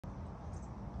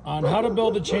on how to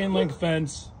build a chain link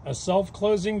fence, a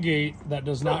self-closing gate that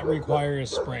does not require a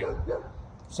spring.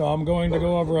 So I'm going to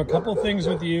go over a couple things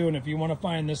with you, and if you want to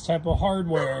find this type of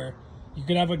hardware, you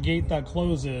can have a gate that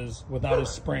closes without a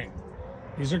spring.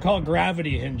 These are called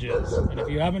gravity hinges, and if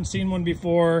you haven't seen one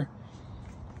before,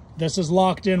 this is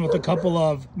locked in with a couple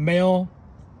of male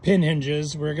pin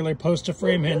hinges, regular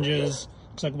post-to-frame hinges.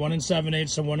 Looks like 1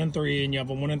 7/8 to 1 3, and you have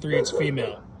a 1 3/8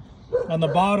 female. On the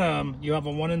bottom, you have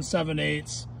a 1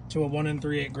 7/8 to a 1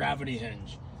 3/8 gravity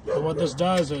hinge. And what this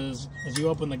does is, as you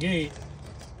open the gate,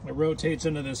 it rotates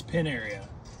into this pin area.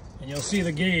 And you'll see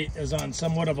the gate is on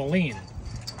somewhat of a lean.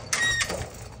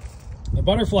 The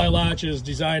butterfly latch is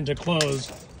designed to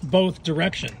close both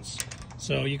directions.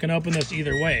 So you can open this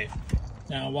either way.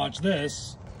 Now watch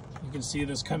this. You can see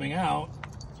this coming out,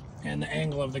 and the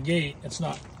angle of the gate, it's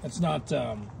not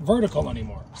vertical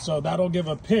anymore. So that'll give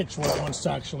a pitch when it wants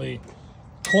to actually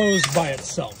close by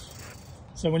itself.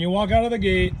 So when you walk out of the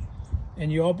gate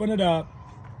and you open it up,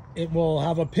 it will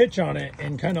have a pitch on it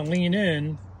and kind of lean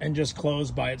in and just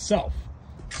close by itself.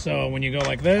 So when you go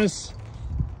like this,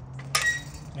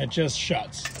 it just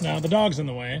shuts. Now the dog's in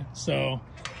the way, so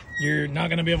you're not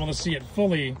going to be able to see it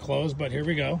fully closed, but here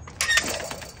we go.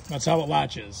 That's how it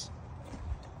latches.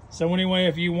 So anyway,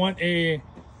 if you want a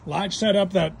latch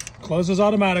setup that closes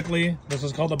automatically, this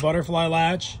is called the butterfly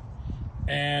latch,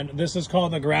 and this is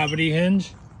called the gravity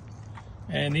hinge.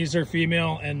 And these are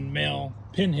female and male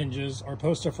pin hinges or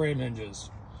post-to-frame hinges.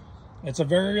 It's a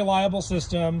very reliable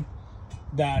system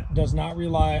that does not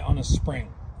rely on a spring.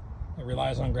 It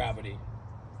relies on gravity.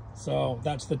 So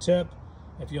that's the tip.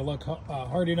 If you look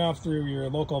hard enough through your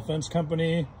local fence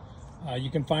company, you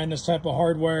can find this type of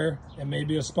hardware. It may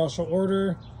be a special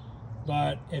order,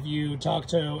 but if you talk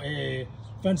to a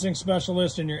fencing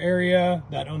specialist in your area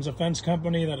that owns a fence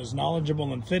company that is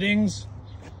knowledgeable in fittings,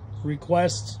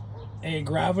 request a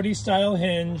gravity style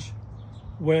hinge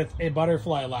with a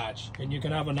butterfly latch, and you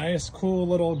can have a nice cool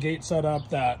little gate setup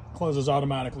that closes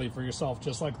automatically for yourself,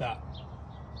 just like that.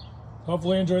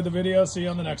 Hopefully you enjoyed the video. See you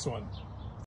on the next one.